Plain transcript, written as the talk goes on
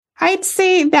I'd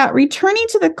say that returning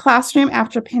to the classroom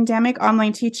after pandemic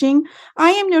online teaching, I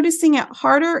am noticing it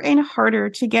harder and harder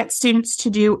to get students to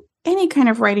do any kind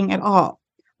of writing at all,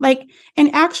 like an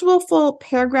actual full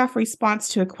paragraph response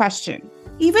to a question.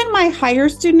 Even my higher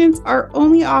students are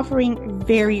only offering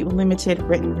very limited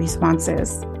written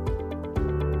responses.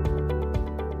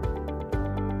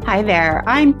 Hi there,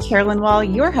 I'm Carolyn Wall,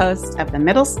 your host of the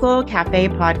Middle School Cafe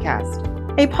podcast,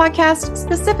 a podcast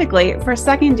specifically for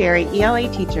secondary ELA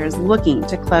teachers looking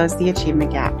to close the achievement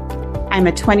gap. I'm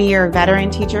a 20-year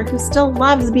veteran teacher who still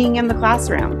loves being in the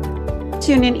classroom.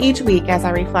 Tune in each week as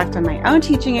I reflect on my own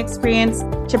teaching experience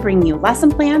to bring you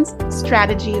lesson plans,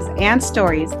 strategies, and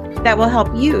stories that will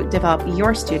help you develop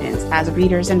your students as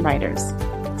readers and writers.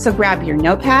 So grab your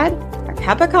notepad, a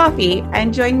cup of coffee,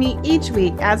 and join me each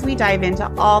week as we dive into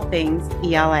all things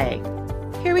ELA.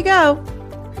 Here we go.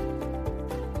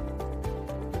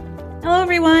 Hello,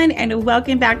 everyone, and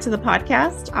welcome back to the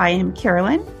podcast. I am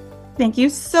Carolyn. Thank you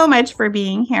so much for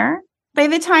being here. By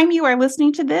the time you are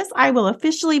listening to this, I will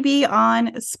officially be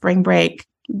on spring break.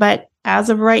 But as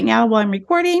of right now, while I'm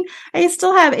recording, I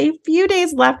still have a few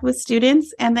days left with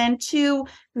students and then 2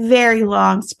 very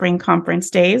long spring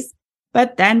conference days,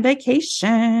 but then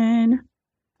vacation.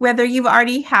 Whether you've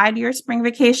already had your spring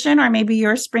vacation or maybe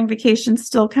your spring vacation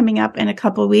still coming up in a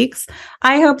couple weeks,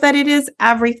 I hope that it is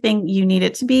everything you need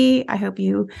it to be. I hope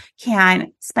you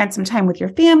can spend some time with your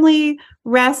family,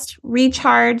 rest,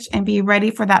 recharge, and be ready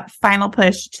for that final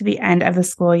push to the end of the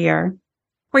school year.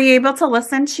 Were you able to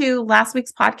listen to last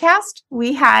week's podcast?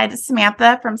 We had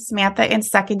Samantha from Samantha in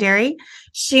Secondary.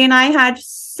 She and I had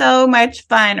so much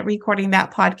fun recording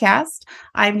that podcast.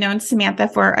 I've known Samantha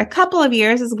for a couple of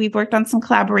years as we've worked on some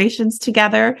collaborations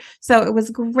together. So it was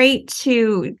great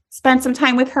to spend some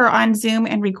time with her on Zoom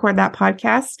and record that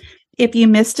podcast. If you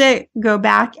missed it, go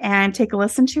back and take a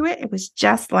listen to it. It was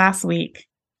just last week.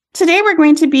 Today, we're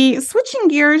going to be switching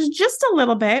gears just a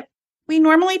little bit. We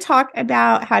normally talk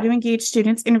about how to engage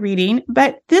students in reading,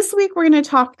 but this week we're going to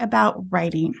talk about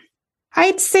writing.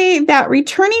 I'd say that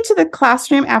returning to the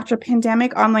classroom after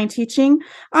pandemic online teaching,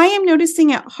 I am noticing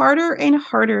it harder and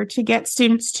harder to get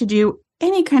students to do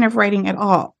any kind of writing at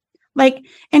all, like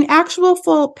an actual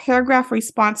full paragraph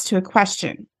response to a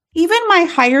question. Even my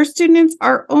higher students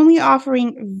are only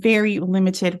offering very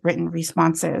limited written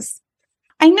responses.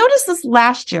 I noticed this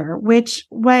last year, which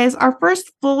was our first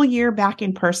full year back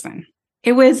in person.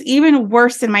 It was even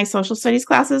worse in my social studies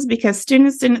classes because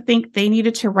students didn't think they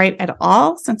needed to write at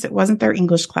all since it wasn't their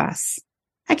English class.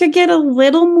 I could get a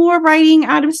little more writing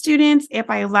out of students if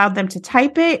I allowed them to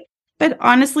type it, but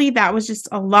honestly, that was just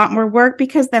a lot more work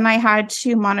because then I had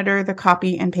to monitor the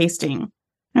copy and pasting.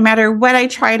 No matter what I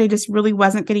tried, I just really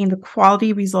wasn't getting the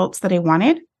quality results that I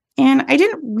wanted. And I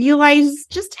didn't realize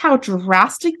just how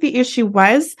drastic the issue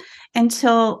was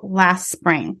until last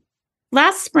spring.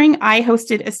 Last spring, I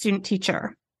hosted a student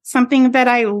teacher, something that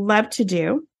I love to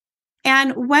do.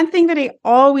 And one thing that I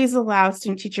always allow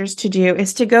student teachers to do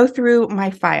is to go through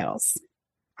my files.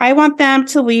 I want them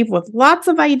to leave with lots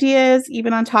of ideas,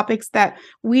 even on topics that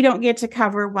we don't get to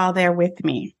cover while they're with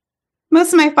me.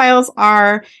 Most of my files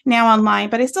are now online,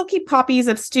 but I still keep copies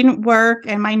of student work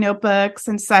and my notebooks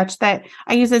and such that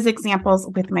I use as examples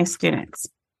with my students.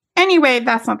 Anyway,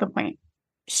 that's not the point.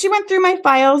 She went through my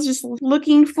files just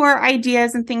looking for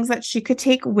ideas and things that she could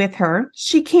take with her.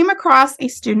 She came across a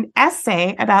student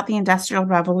essay about the Industrial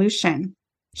Revolution.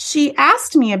 She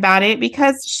asked me about it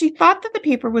because she thought that the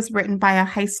paper was written by a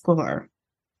high schooler.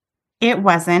 It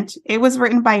wasn't. It was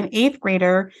written by an 8th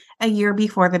grader a year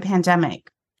before the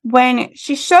pandemic. When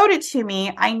she showed it to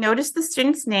me, I noticed the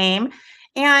student's name,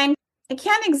 and I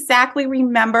can't exactly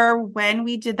remember when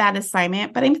we did that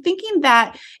assignment, but I'm thinking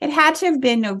that it had to have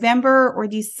been November or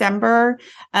December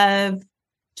of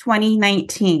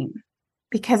 2019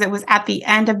 because it was at the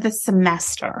end of the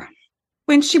semester.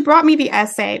 When she brought me the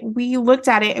essay, we looked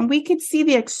at it and we could see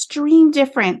the extreme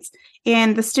difference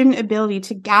in the student ability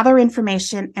to gather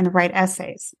information and write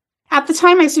essays. At the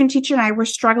time, my student teacher and I were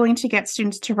struggling to get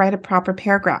students to write a proper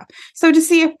paragraph. So to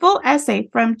see a full essay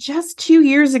from just 2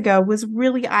 years ago was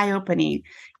really eye-opening,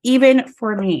 even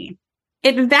for me.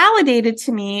 It validated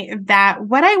to me that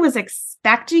what I was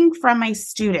expecting from my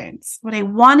students, what I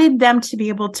wanted them to be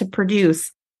able to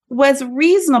produce, was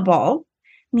reasonable,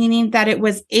 meaning that it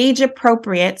was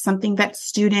age-appropriate, something that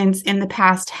students in the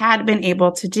past had been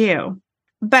able to do.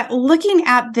 But looking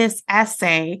at this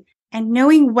essay, and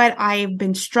knowing what I've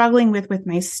been struggling with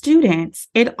my students,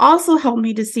 it also helped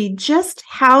me to see just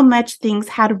how much things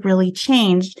had really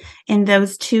changed in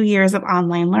those 2 years of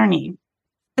online learning.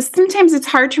 Sometimes it's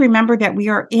hard to remember that we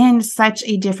are in such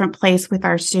a different place with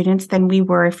our students than we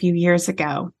were a few years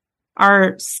ago.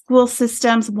 Our school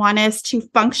systems want us to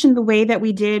function the way that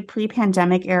we did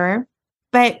pre-pandemic era,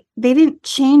 but they didn't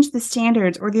change the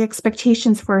standards or the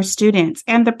expectations for our students.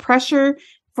 And the pressure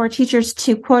for teachers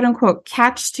to quote unquote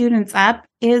catch students up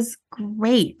is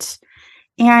great.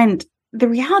 And the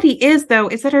reality is, though,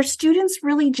 is that our students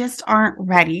really just aren't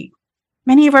ready.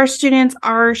 Many of our students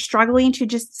are struggling to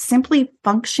just simply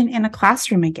function in a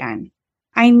classroom again.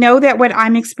 I know that what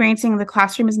I'm experiencing in the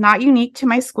classroom is not unique to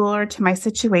my school or to my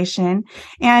situation.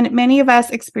 And many of us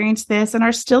experience this and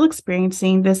are still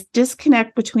experiencing this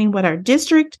disconnect between what our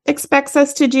district expects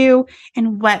us to do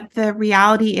and what the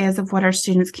reality is of what our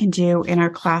students can do in our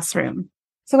classroom.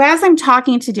 So as I'm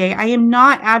talking today, I am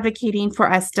not advocating for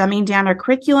us dumbing down our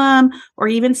curriculum or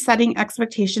even setting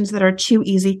expectations that are too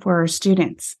easy for our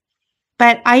students.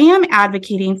 But I am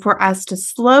advocating for us to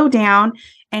slow down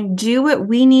and do what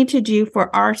we need to do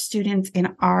for our students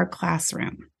in our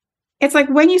classroom. It's like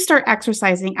when you start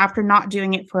exercising after not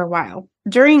doing it for a while.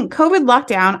 During COVID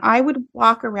lockdown, I would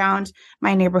walk around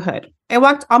my neighborhood. I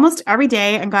walked almost every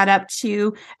day and got up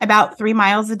to about 3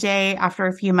 miles a day after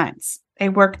a few months. I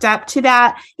worked up to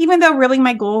that, even though really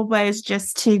my goal was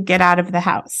just to get out of the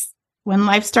house. When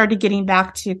life started getting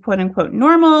back to quote unquote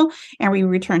normal and we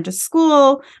returned to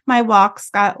school, my walks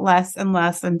got less and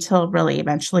less until really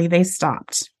eventually they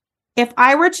stopped. If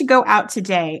I were to go out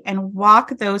today and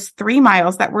walk those 3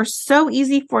 miles that were so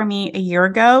easy for me a year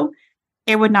ago,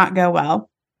 it would not go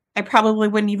well. I probably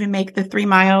wouldn't even make the 3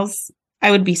 miles. I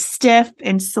would be stiff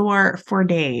and sore for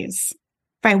days.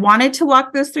 If I wanted to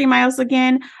walk those 3 miles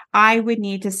again, I would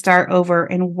need to start over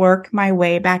and work my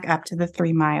way back up to the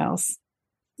 3 miles.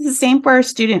 It's the same for our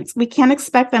students. We can't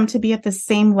expect them to be at the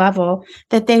same level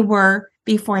that they were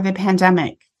before the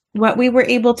pandemic. What we were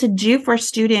able to do for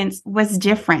students was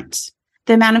different.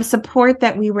 The amount of support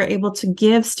that we were able to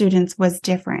give students was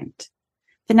different.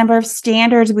 The number of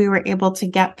standards we were able to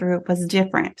get through was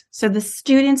different. So the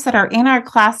students that are in our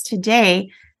class today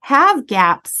have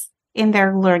gaps in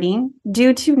their learning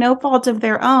due to no fault of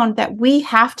their own that we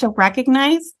have to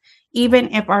recognize,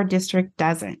 even if our district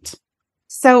doesn't.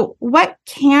 So what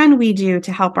can we do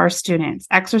to help our students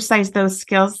exercise those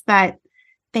skills that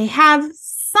they have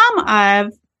some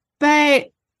of, but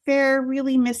they're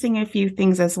really missing a few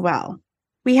things as well?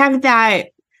 We have that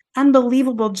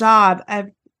unbelievable job of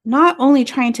not only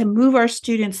trying to move our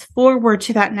students forward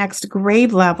to that next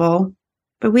grade level,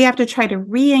 but we have to try to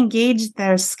re-engage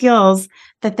their skills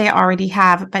that they already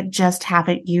have, but just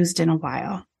haven't used in a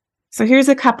while. So here's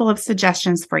a couple of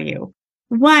suggestions for you.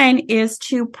 One is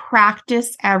to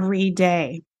practice every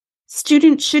day.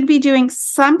 Students should be doing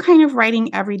some kind of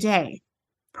writing every day.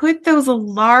 Put those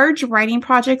large writing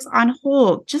projects on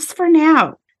hold just for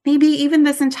now, maybe even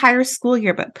this entire school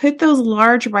year, but put those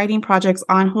large writing projects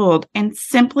on hold and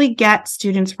simply get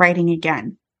students writing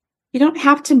again. You don't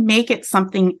have to make it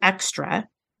something extra.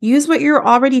 Use what you're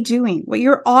already doing, what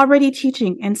you're already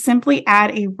teaching, and simply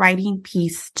add a writing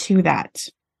piece to that.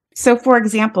 So, for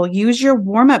example, use your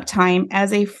warm-up time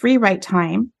as a free write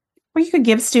time, or you could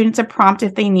give students a prompt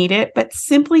if they need it, but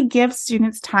simply give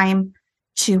students time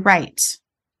to write.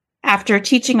 After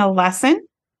teaching a lesson,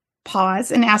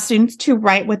 pause and ask students to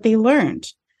write what they learned.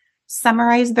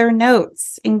 Summarize their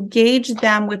notes, engage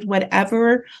them with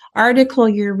whatever article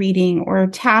you're reading or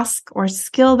task or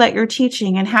skill that you're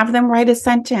teaching, and have them write a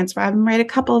sentence, or have them write a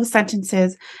couple of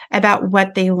sentences about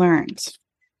what they learned.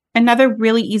 Another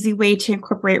really easy way to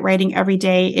incorporate writing every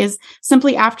day is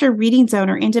simply after reading zone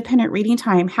or independent reading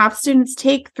time, have students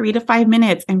take 3 to 5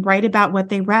 minutes and write about what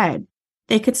they read.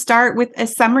 They could start with a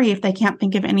summary if they can't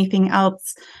think of anything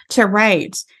else to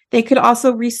write. They could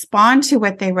also respond to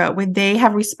what they wrote. Would they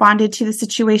have responded to the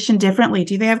situation differently?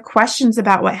 Do they have questions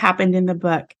about what happened in the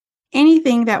book?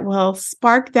 Anything that will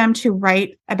spark them to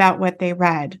write about what they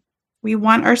read. We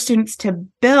want our students to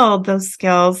build those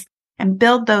skills and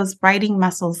build those writing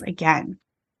muscles again.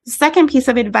 The second piece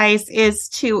of advice is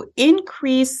to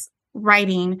increase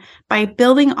writing by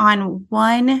building on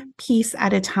one piece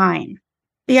at a time.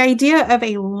 The idea of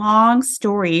a long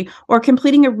story or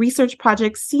completing a research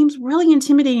project seems really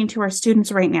intimidating to our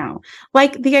students right now.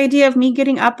 Like the idea of me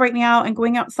getting up right now and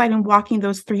going outside and walking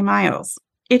those 3 miles.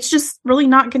 It's just really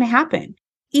not going to happen.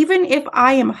 Even if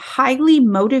I am highly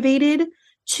motivated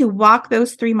to walk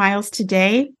those 3 miles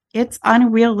today, it's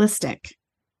unrealistic.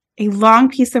 A long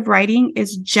piece of writing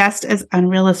is just as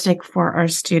unrealistic for our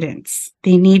students.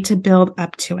 They need to build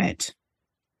up to it.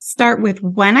 Start with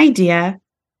one idea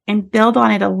and build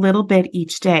on it a little bit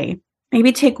each day.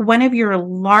 Maybe take one of your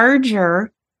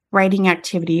larger writing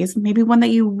activities, maybe one that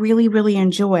you really, really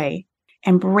enjoy,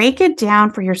 and break it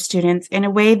down for your students in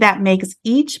a way that makes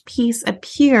each piece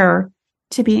appear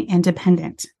to be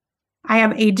independent. I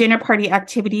have a dinner party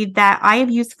activity that I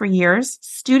have used for years.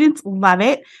 Students love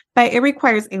it, but it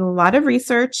requires a lot of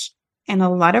research and a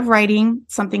lot of writing,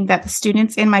 something that the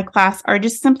students in my class are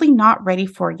just simply not ready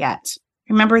for yet.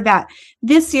 Remember that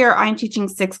this year I'm teaching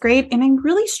 6th grade and I'm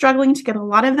really struggling to get a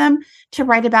lot of them to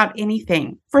write about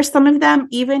anything. For some of them,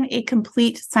 even a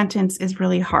complete sentence is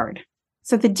really hard.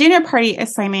 So the dinner party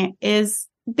assignment is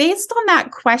based on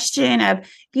that question of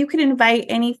if you could invite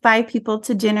any 5 people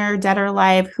to dinner, dead or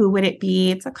alive, who would it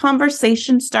be? It's a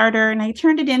conversation starter, and I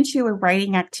turned it into a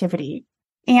writing activity.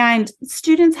 And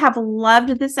students have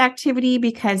loved this activity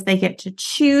because they get to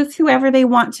choose whoever they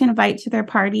want to invite to their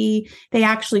party. They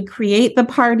actually create the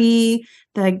party,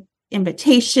 the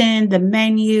invitation, the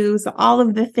menus, all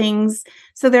of the things.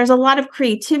 So there's a lot of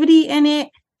creativity in it,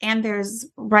 and there's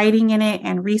writing in it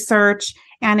and research,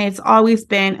 and it's always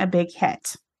been a big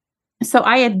hit. So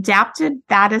I adapted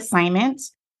that assignment,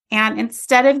 and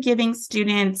instead of giving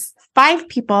students 5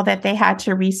 people that they had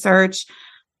to research,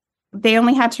 they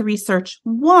only had to research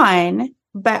 1,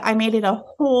 but I made it a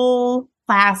whole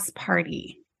class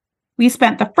party. We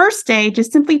spent the first day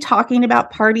just simply talking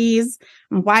about parties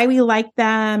and why we like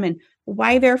them and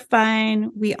why they're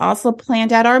fun. We also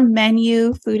planned out our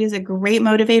menu. Food is a great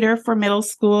motivator for middle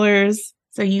schoolers.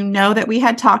 So you know that we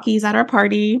had Takis at our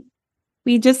party.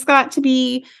 We just got to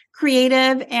be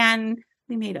creative, and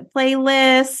we made a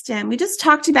playlist, and we just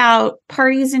talked about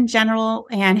parties in general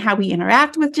and how we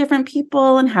interact with different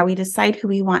people and how we decide who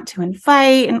we want to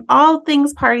invite and all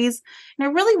things parties. And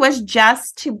it really was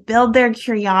just to build their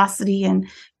curiosity and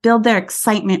build their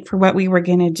excitement for what we were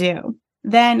going to do.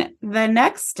 Then the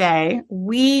next day,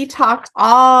 we talked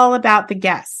all about the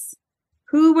guests.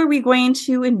 Who were we going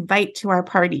to invite to our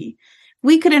party?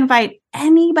 We could invite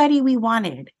anybody we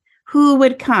wanted. Who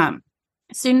would come?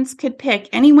 Students could pick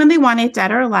anyone they wanted,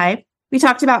 dead or alive. We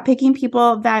talked about picking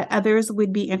people that others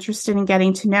would be interested in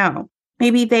getting to know.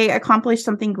 Maybe they accomplished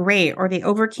something great, or they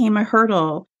overcame a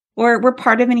hurdle, or were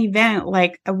part of an event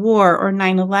like a war or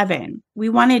 9/11. We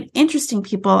wanted interesting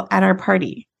people at our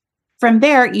party. From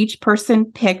there, each person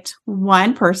picked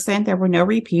 1 person. There were no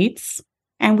repeats.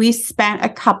 And we spent a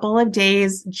couple of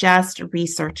days just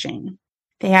researching.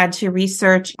 They had to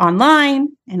research online,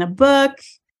 in a book.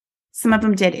 Some of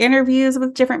them did interviews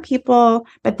with different people,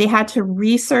 but they had to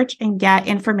research and get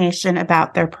information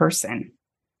about their person.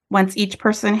 Once each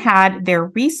person had their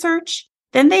research,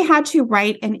 then they had to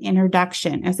write an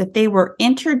introduction as if they were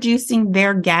introducing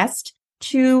their guest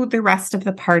to the rest of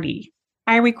the party.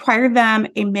 I required them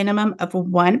a minimum of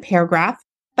 1 paragraph,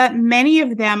 but many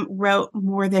of them wrote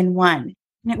more than 1.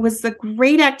 And it was a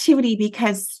great activity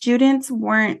because students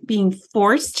weren't being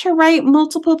forced to write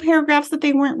multiple paragraphs that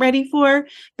they weren't ready for,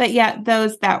 but yet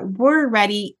those that were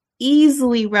ready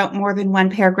easily wrote more than 1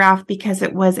 paragraph because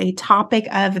it was a topic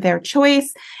of their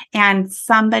choice and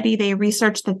somebody they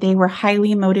researched that they were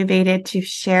highly motivated to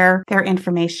share their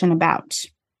information about.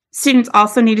 Students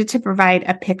also needed to provide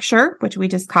a picture, which we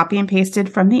just copy and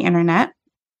pasted from the internet.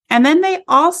 And then they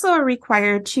also are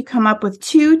required to come up with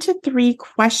 2 to 3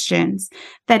 questions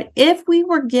that if we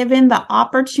were given the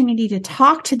opportunity to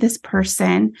talk to this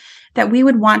person, that we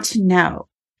would want to know.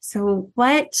 So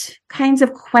what kinds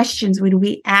of questions would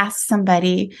we ask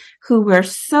somebody who we're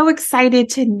so excited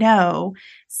to know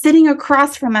sitting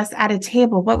across from us at a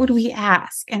table? What would we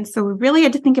ask? And so we really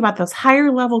had to think about those higher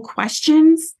level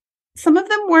questions. Some of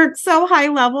them weren't so high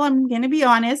level, I'm going to be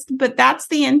honest, but that's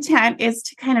the intent, is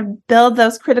to kind of build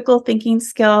those critical thinking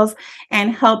skills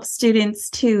and help students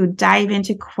to dive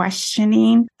into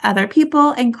questioning other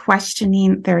people and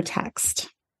questioning their text.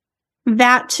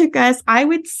 That took us, I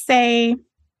would say,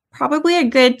 probably a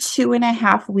good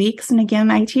 2.5 weeks. And again,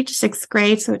 I teach 6th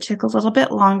grade, so it took a little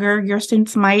bit longer. Your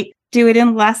students might do it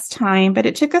in less time, but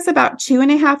it took us about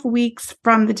 2.5 weeks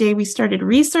from the day we started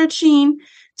researching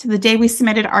to the day we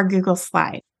submitted our Google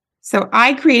slide. So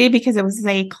I created, because it was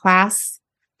a class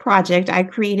project, I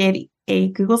created a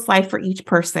Google slide for each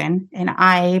person, and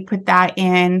I put that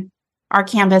in our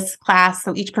Canvas class.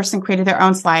 So each person created their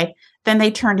own slide. Then they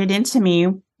turned it into me.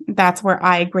 That's where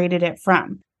I graded it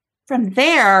from. From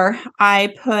there,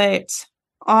 I put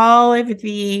all of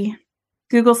the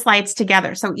Google slides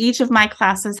together. So each of my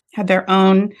classes had their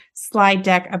own slide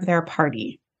deck of their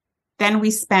party. Then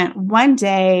we spent 1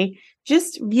 day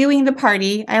just viewing the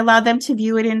party. I allowed them to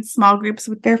view it in small groups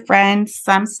with their friends.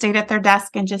 Some stayed at their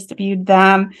desk and just viewed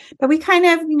them. But we kind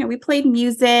of, we played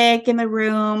music in the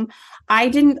room. I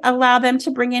didn't allow them to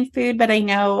bring in food, but I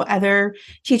know other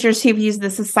teachers who've used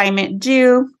this assignment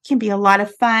do. It can be a lot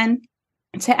of fun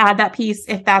to add that piece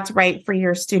if that's right for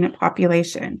your student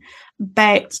population.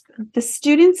 But the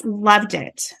students loved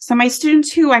it. So my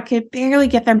students who I could barely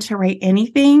get them to write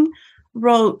anything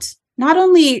wrote not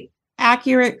only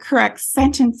accurate, correct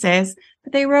sentences,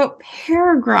 but they wrote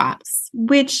paragraphs,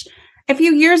 which a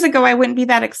few years ago I wouldn't be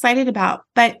that excited about.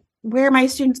 But where my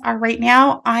students are right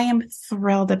now, I am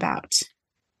thrilled about.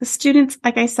 The students,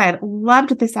 like I said,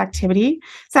 loved this activity.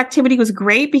 This activity was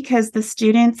great because the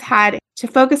students had to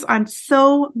focus on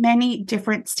so many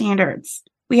different standards.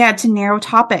 We had to narrow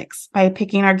topics by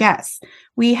picking our guests.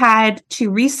 We had to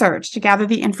research to gather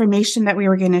the information that we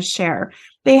were going to share.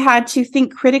 They had to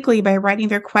think critically by writing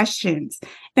their questions.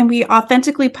 And we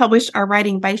authentically published our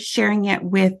writing by sharing it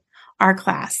with our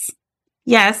class.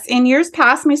 Yes, in years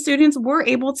past, my students were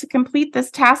able to complete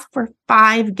this task for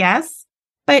 5 guests,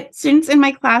 but students in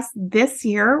my class this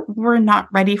year were not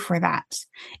ready for that.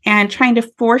 And trying to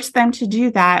force them to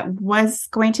do that was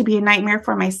going to be a nightmare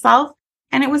for myself,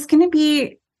 and it was going to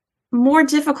be more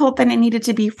difficult than it needed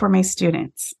to be for my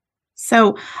students.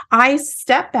 So I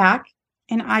stepped back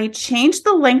and I changed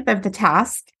the length of the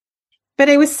task, but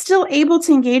I was still able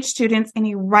to engage students in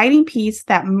a writing piece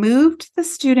that moved the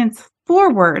students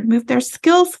forward, moved their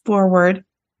skills forward,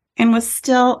 and was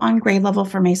still on grade level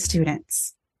for my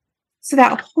students. So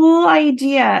that whole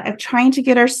idea of trying to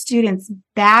get our students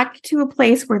back to a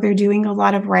place where they're doing a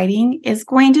lot of writing is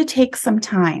going to take some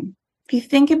time. If you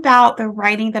think about the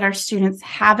writing that our students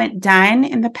haven't done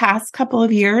in the past couple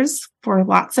of years for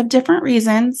lots of different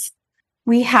reasons,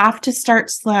 we have to start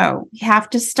slow. We have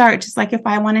to start just like if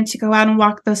I wanted to go out and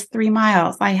walk those 3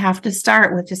 miles, I have to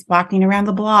start with just walking around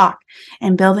the block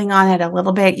and building on it a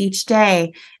little bit each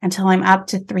day until I'm up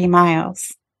to 3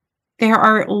 miles. There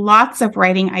are lots of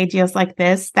writing ideas like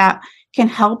this that can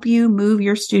help you move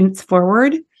your students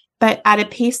forward, but at a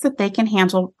pace that they can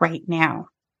handle right now.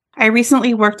 I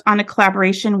recently worked on a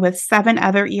collaboration with 7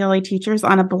 other ELA teachers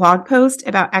on a blog post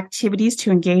about activities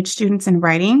to engage students in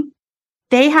writing.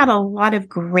 They had a lot of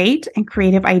great and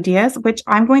creative ideas, which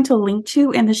I'm going to link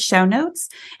to in the show notes.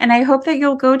 And I hope that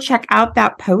you'll go check out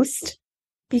that post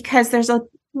because there's a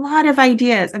lot of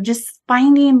ideas of just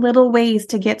finding little ways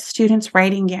to get students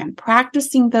writing in,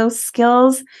 practicing those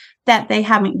skills that they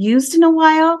haven't used in a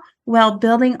while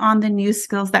building on the new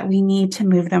skills that we need to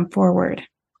move them forward.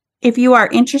 If you are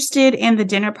interested in the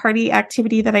dinner party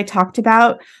activity that I talked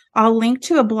about, I'll link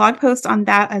to a blog post on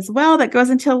that as well that goes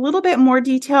into a little bit more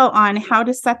detail on how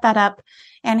to set that up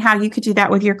and how you could do that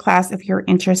with your class if you're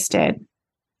interested.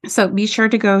 So be sure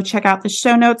to go check out the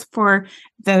show notes for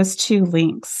those 2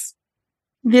 links.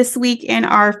 This week in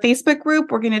our Facebook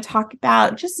group, we're going to talk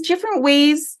about just different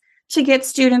ways to get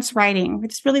students writing. We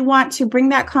just really want to bring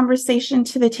that conversation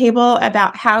to the table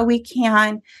about how we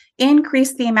can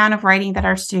increase the amount of writing that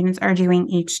our students are doing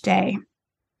each day.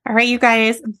 All right, you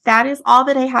guys, that is all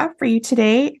that I have for you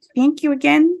today. Thank you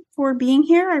again for being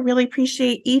here. I really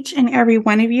appreciate each and every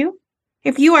one of you.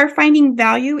 If you are finding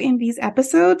value in these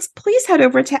episodes, please head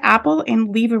over to Apple and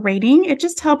leave a rating. It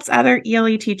just helps other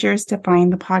ELA teachers to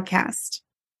find the podcast.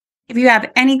 If you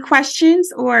have any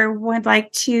questions or would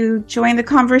like to join the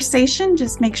conversation,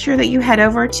 just make sure that you head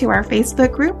over to our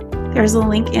Facebook group. There's a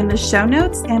link in the show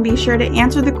notes, and be sure to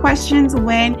answer the questions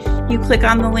when you click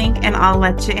on the link and I'll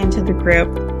let you into the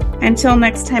group. Until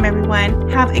next time, everyone,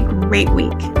 have a great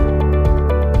week.